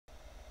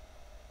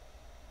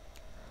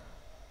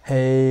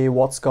Hey,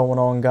 what's going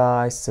on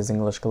guys? Siz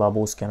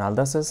Inglizcha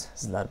kanaldasiz.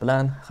 Sizlar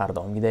bilan har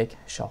doimgidek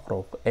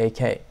Shohruh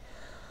AK.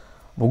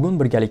 Bugun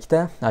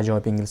birgalikda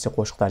ajoyib inglizcha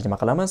qo'shiq tarjima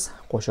qilamiz.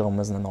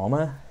 Qo'shig'imizning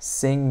nomi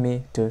Sing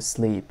Me to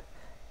Sleep.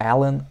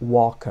 Alan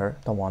Walker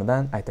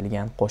tomonidan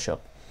aytilgan qo'shiq.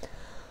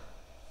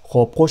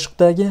 Xo'p,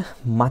 qo'shiqdagi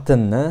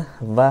matnni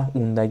va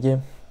undagi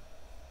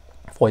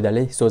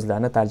foydali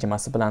so'zlarni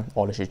tarjimasi bilan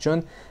olish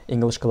uchun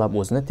Inglish Club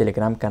o'zini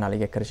Telegram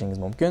kanaliga kirishingiz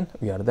mumkin.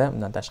 U yerda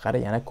undan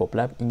tashqari yana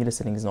ko'plab ingliz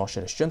tilingizni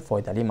oshirish uchun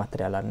foydali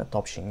materiallarni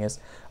topishingiz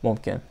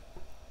mumkin.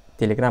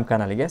 Telegram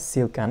kanaliga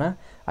silkani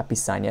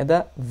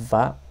описаниеda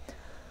va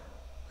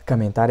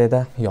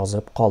kommentariyada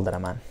yozib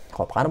qoldiraman.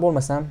 Xo'p, qani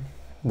bo'lmasam,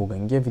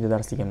 bugungi video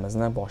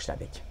darsligimizni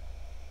boshladik.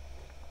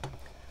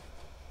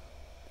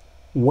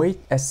 Wait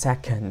a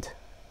second.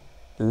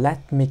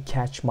 Let me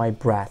catch my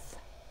breath.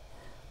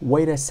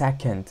 Wait a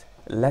second.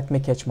 Let me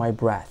catch my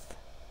breath.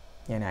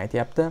 Yani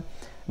aytyapti,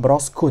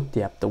 biroz kut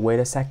deyapti. Wait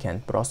a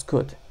second, biroz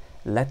kut.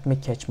 Let me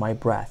catch my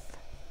breath.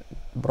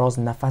 Biroz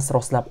nafas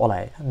rostlab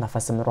olay.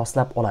 Nafasimni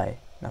rostlab olay.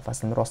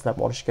 Nafasimni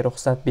rostlab olishga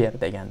ruxsat ber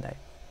deganday.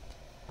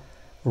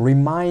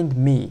 Remind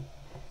me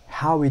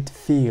how it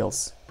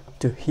feels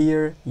to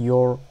hear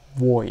your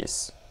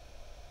voice.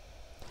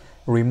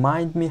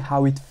 Remind me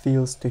how it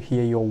feels to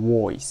hear your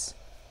voice.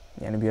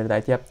 Yani bu yerda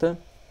aytyapti,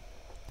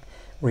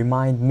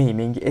 remind me,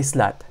 menga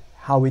eslat.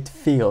 How it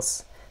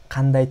feels,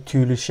 qanday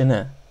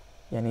tuyulishini,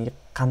 ya'ni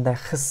qanday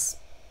his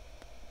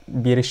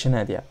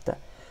berishini deyapti.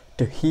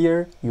 To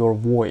hear your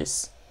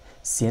voice,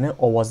 seni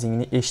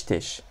ovozingni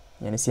eshitish,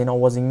 ya'ni seni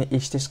ovozingni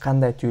eshitish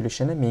qanday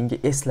tuyulishini menga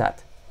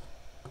eslat.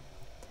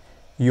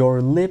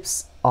 Your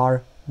lips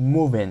are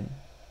moving.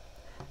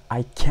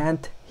 I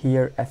can't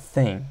hear a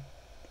thing.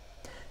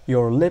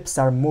 Your lips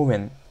are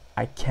moving.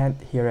 I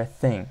can't hear a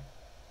thing.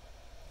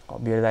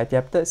 Bu yerda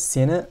aytyapti,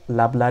 seni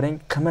lablaring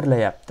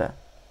qimirlayapti.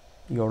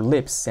 Your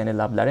lips, seni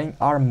lablaring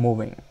are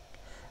moving.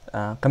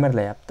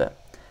 Qimirlayapti.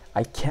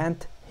 I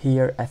can't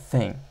hear a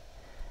thing.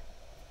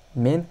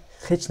 Men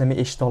hech nima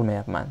eshita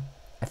olmayapman.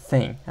 A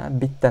thing,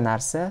 bitta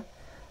narsa,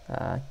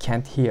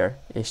 can't hear,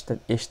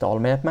 eshita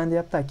olmayapman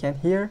deyapti. I can't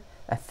hear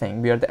a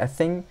thing. Bu yerda a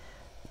thing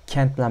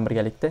can't bilan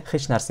birgalikda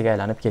hech narsaga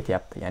aylanib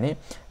ketyapti. Ya'ni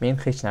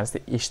men hech narsa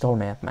eshita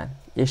olmayapman,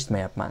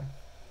 eshitmayapman.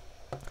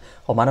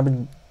 Xo'p, mana bu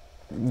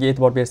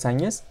e'tibor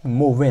bersangiz,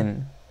 moving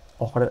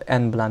oxiri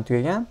n bilan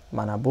tugagan,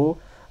 mana bu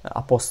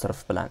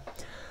apostrof bilan.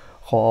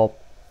 Xo'p,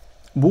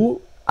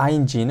 bu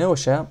ing-ni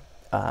o'sha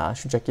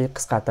shunchaki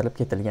qisqartirib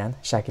ketilgan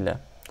shakli.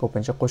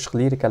 Ko'pincha qo'shiq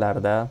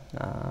lirikalarida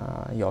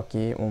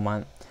yoki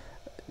umuman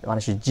mana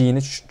shu g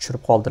ni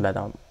tushirib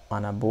qoldiriladi.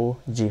 Mana bu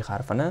g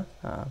harfini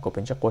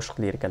ko'pincha qo'shiq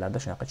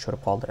lirikalarida shunaqa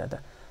tushirib qoldiradi.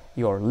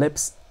 Your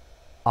lips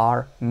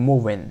are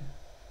moving.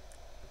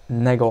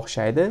 Nega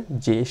o'xshaydi?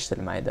 G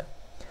eshitilmaydi.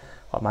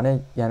 Xo'p, mana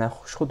yana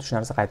xuddi shu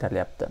narsa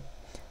qaytarilyapti.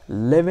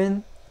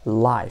 Living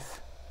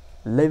life.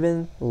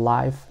 Living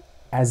life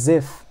as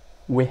if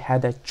we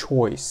had a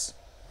choice.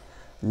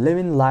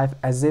 Living life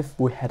as if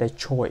we had a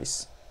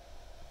choice.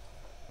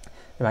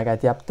 Demak,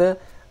 aytyapti,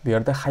 bu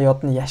yerda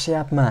hayotni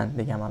yashayapman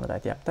degan ma'noda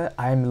aytyapti.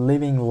 I am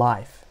living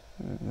life.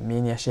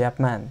 Men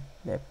yashayapman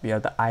deb bu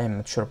yerda I am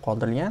tushirib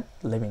qoldirilgan.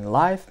 Living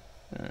life,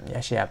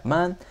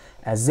 yashayapman,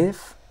 as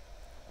if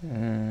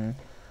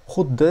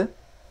xuddi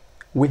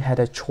we had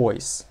a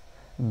choice.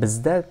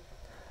 Bizda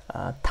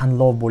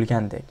tanlov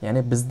bo'lgandek,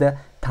 ya'ni bizda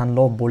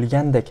tanlov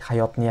bo'lgandek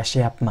hayotni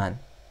yashayapman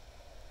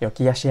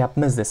yoki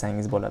yashayapmiz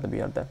desangiz bo'ladi bu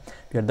yerda.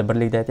 Bu yerda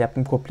birlikda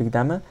aytyaptimi,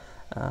 ko'plikdami?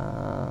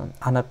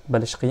 Aniq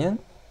bilish qiyin.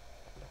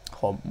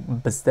 Xo'p,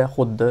 bizda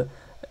xuddi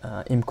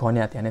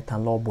imkoniyat, ya'ni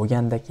tanlov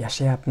bo'lgandek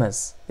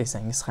yashayapmiz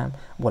desangiz ham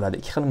bo'ladi.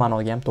 Ikki xil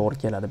ma'noga ham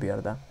to'g'ri keladi bu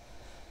yerda.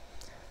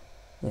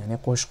 Ya'ni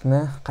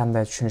qo'shiqni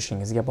qanday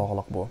tushunishingizga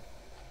bog'liq bu.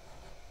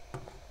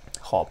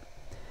 Xo'p.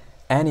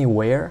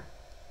 Anywhere,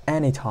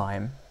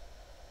 anytime.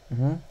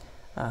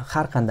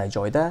 Har qanday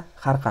joyda,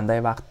 har qanday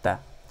vaqtda.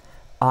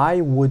 I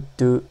would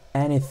do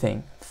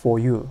anything for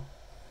you.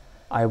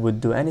 I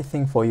would do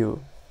anything for you.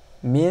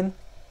 Men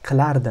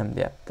qilardim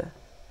deyapti.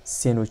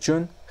 Sen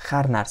uchun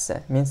har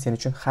narsa. Men sen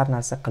uchun har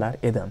narsa qilar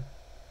edim.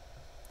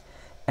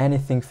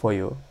 Anything for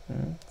you.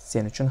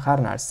 Sen uchun har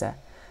narsa.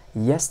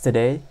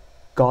 Yesterday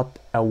got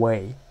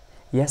away.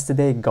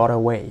 Yesterday got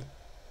away.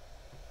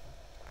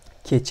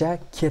 Kecha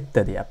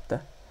ketdi deyapti.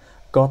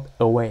 Got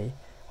away.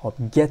 Hop,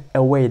 get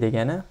away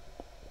degani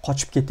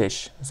qochib ketish.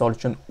 Misol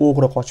uchun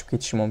o'g'ri qochib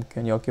ketishi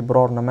mumkin yoki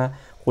biror nima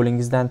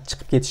qo'lingizdan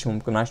chiqib ketishi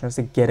mumkin. Mana shu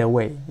narsa get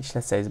away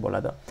ishlatsangiz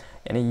bo'ladi.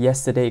 Ya'ni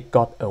yesterday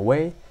got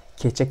away,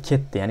 kecha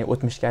ketdi, ya'ni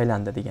o'tmishga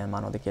aylandi degan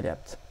ma'noda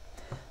kelyapti.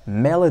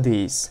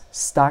 Melodies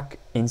stuck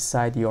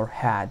inside your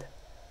head.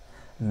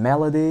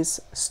 Melodies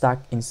stuck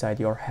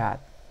inside your head.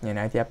 Ya'ni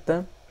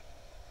aytyapti,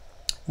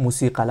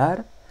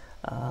 musiqalar,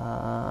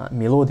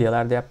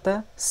 melodiyalar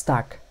deyapti,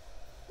 stuck,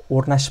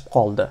 o'rnashib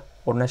qoldi,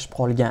 o'rnashib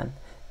qolgan.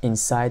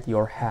 Inside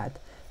your head.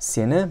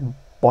 Seni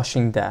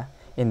boshingda,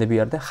 endi bu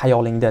yerda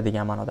xayolingda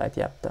degan ma'noda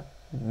aytyapti.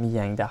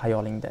 Miyangda,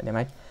 xayolingda.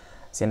 Demak,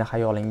 seni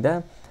xayolingda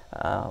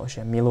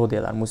o'sha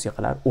melodiyalar,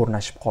 musiqalar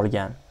o'rnashib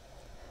qolgan.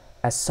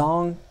 A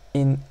song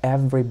in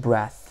every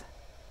breath.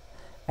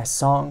 A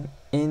song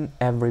in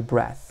every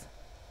breath.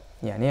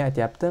 Ya'ni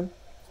aytyapti,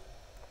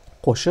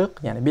 qo'shiq,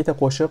 ya'ni bitta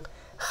qo'shiq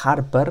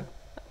har bir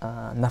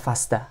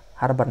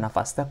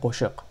nafasda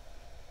qo'shiq.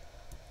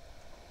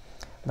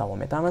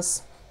 Davom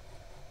etamiz.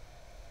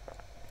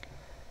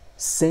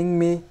 Sing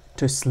me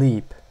to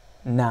sleep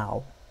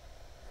now.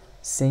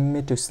 Sing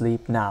me to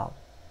sleep now.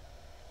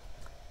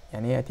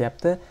 Ya'ni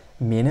aytyapti,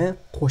 meni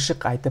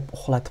qo'shiq aytib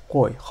uxlatib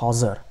qo'y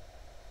hozir.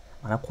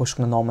 Mana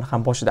qo'shiqning nomini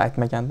ham boshida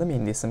aytmagandim,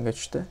 endi esimga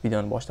tushdi.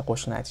 Videoning boshida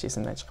qo'shiqni aytish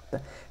esimdan chiqibdi.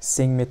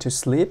 Sing me to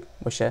sleep,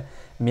 o'sha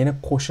meni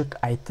qo'shiq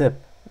aytib,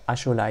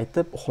 ashula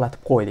aytib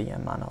uxlatib qo'y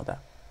degan ma'noda.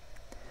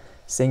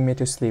 Sing me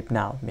to sleep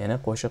now. Meni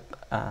qo'shiq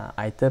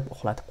aytib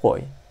uxlatib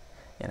qo'y.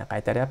 Yana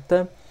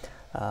qaytaryapti.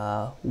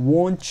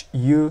 Won't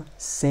you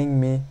sing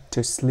me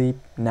to sleep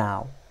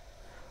now?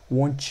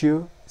 Won't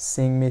you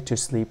sing me to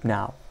sleep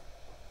now?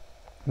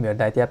 Bu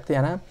yerda aytyapti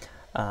yana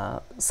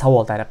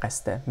savol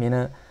tariqasida.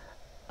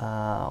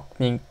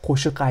 Men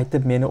qo'shiq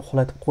aytib meni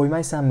uxlatib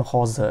qo'ymaysanmi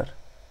hozir?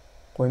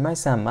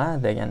 Qo'ymaysanmi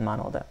degan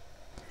ma'noda.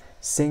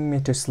 Sing me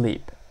to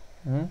sleep.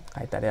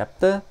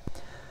 Qaytaryapti.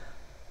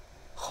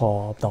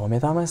 Xo'p, davom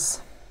etamiz.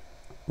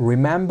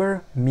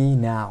 Remember me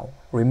now.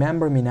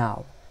 Remember me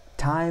now.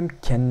 Time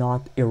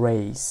cannot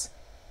erase.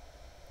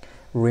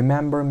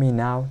 Remember me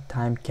now.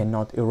 Time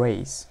cannot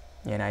erase.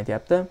 Yana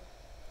aytyapti.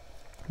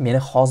 Meni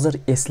hozir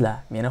esla.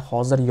 Meni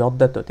hozir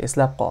yodda tut,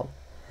 eslab qol.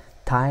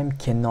 Time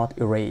cannot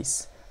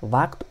erase.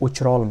 Vaqt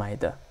o'chira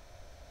olmaydi.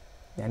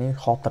 Ya'ni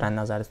xotirani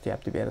nazarda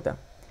tutyapti bu yerda.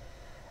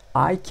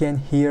 I can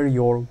hear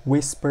your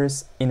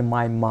whispers in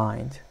my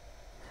mind.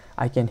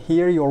 I can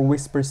hear your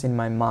whispers in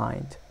my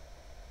mind.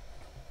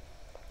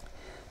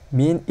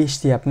 Men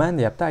eshityapman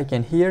deyapti. I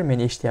can hear, men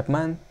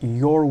eshityapman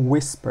your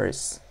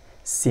whispers.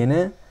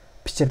 Seni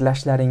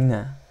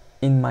pichirlashlaringni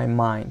in my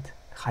mind,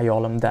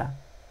 xayolimda.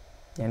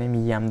 Ya'ni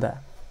miyamda.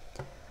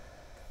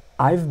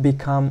 I've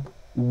become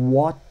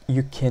what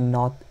you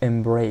cannot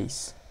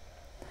embrace.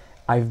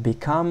 I've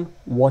become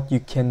what you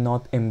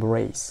cannot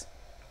embrace.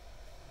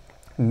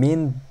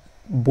 Men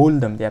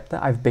bo'ldim deyapti.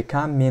 I've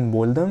become, men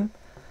bo'ldim.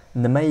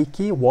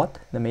 Nimaiki, what?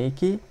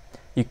 Nimaiki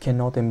you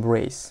cannot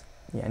embrace.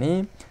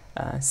 Ya'ni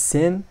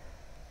sen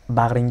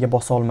bag'ringga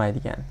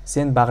bosolmaydigan.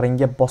 Sen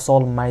bag'ringga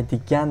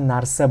bosolmaydigan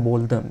narsa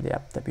bo'ldim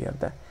deyapti bu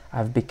yerda.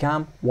 I've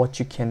become what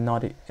you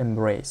cannot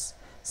embrace.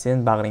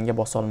 Sen bag'ringga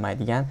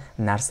bosolmaydigan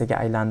narsaga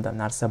aylandim,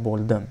 narsa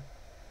bo'ldim.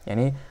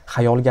 Ya'ni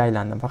xayolga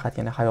aylandim,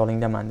 faqatgina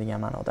xayolingdaman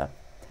degan ma'noda.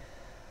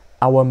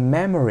 Our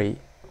memory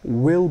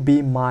will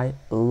be my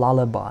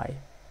lullaby.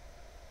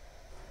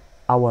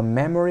 Our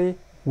memory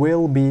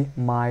will be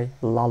my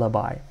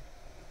lullaby.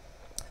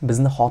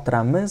 Bizni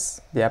xotiramiz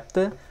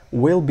deyapti.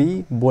 Will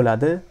be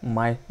bo'ladi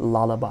my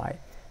lullaby.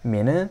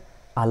 Meni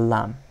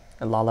allam.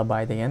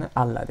 Lullaby degani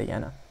alla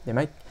degani.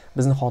 Demak,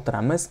 bizni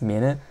xotiramiz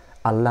meni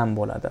allam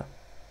bo'ladi.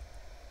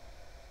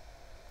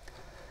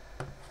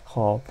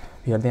 Xo'p,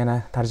 bu yerda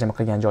yana tarjima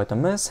qilgan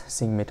joyimiz.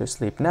 Sing me to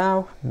sleep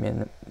now.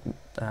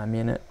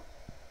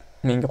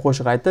 Menga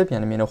qo'shiq aytib,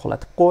 ya'ni meni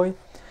uxlatib qo'y.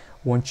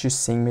 Won't you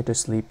sing me to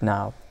sleep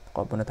now?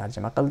 Xo'p, buni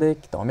tarjima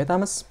qildik. Davom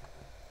etamiz.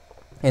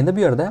 Endi bu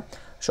yerda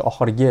shu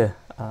oxirgi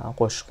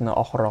qo'shiqni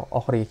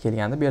oxiriga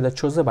kelganda bu yerda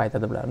cho'zib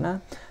aytadi bularni.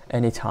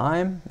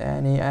 Anytime,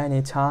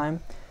 anytime.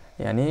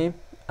 Ya'ni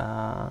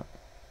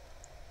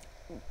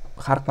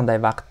har qanday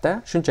vaqtda,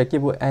 shunchaki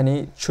bu any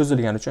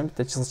cho'zilgani uchun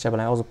bitta chiziqcha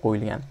bilan yozib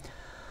qo'yilgan.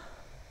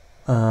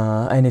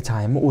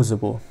 Anytime o'zi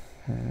bu.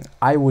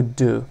 I would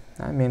do.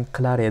 Men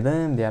qilar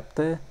edim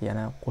deyapti.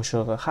 Yana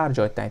qo'shig'i har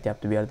joydan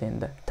aytyapti bu yerda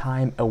endi.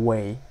 Time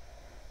away.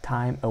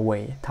 Time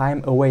away. Time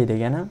away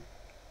degani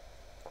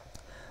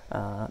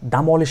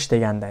dam olish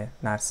deganday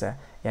narsa.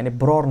 Ya'ni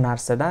biror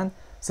narsadan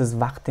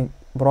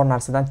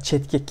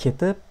chetga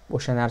ketib,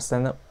 o'sha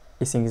narsani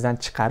esingizdan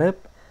chiqarib,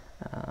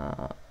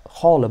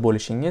 xoli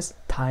bo'lishingiz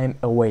time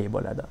away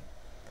bo'ladi.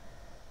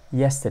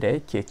 Yesterday,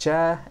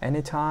 kecha,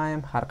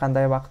 anytime, har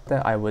qanday vaqtda,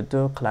 I would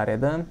do, qilar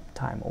edim,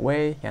 time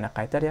away, yana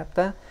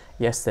qaytaryapti,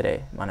 yesterday,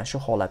 mana shu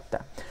holatda.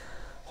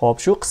 Xo'p,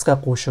 shu qisqa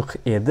qo'shiq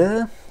edi.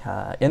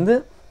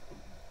 Endi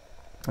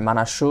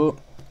mana shu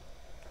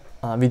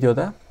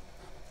videoda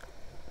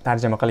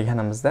tarjima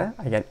qilganimizda,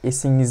 agar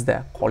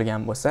esingizda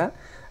qolgan bo'lsa,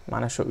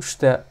 mana shu 3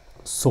 ta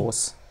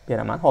so'z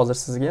beraman hozir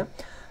sizga.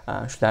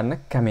 Shularni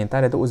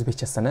kommentariyada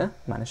o'zbekchasini,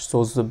 mana shu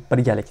so'zni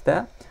birgalikda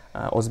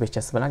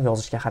o'zbekchasi bilan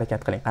yozishga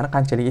harakat qiling. Qani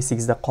qanchalik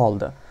esingizda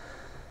qoldi?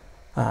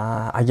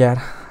 Agar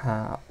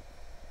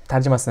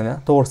tarjimasini,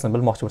 to'g'risini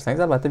bilmoqchi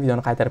bo'lsangiz, albatta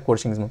videoni qaytarib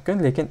ko'rishingiz mumkin,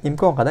 lekin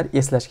imkon qadar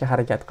eslashga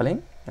harakat qiling.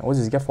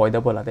 O'zingizga foyda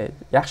bo'ladi.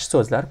 Yaxshi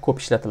so'zlar ko'p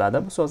ishlatiladi,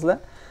 bu so'zlar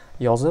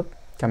yozib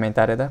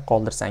kommentariyada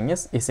qoldirsangiz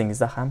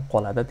esingizda ham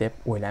qoladi deb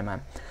o'ylayman.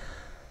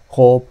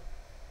 Xo'p,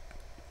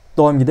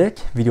 doimgidek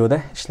videoda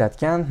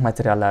ishlatgan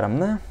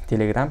materiallarimni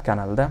Telegram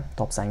kanalida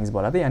topsangiz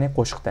bo'ladi. Ya'ni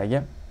qo'shiqdagi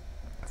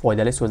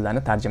foydali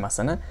so'zlarni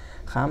tarjimasini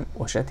ham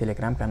o'sha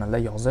Telegram kanalida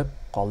yozib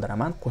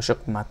qoldiraman, qo'shiq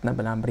matni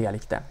bilan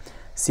birgalikda.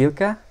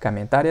 Silka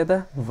kommentariyada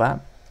va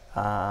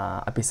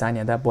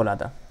opisaniyada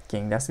bo'ladi.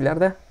 Keyingi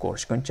darslarda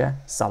ko'rishguncha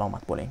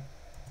salomat bo'ling.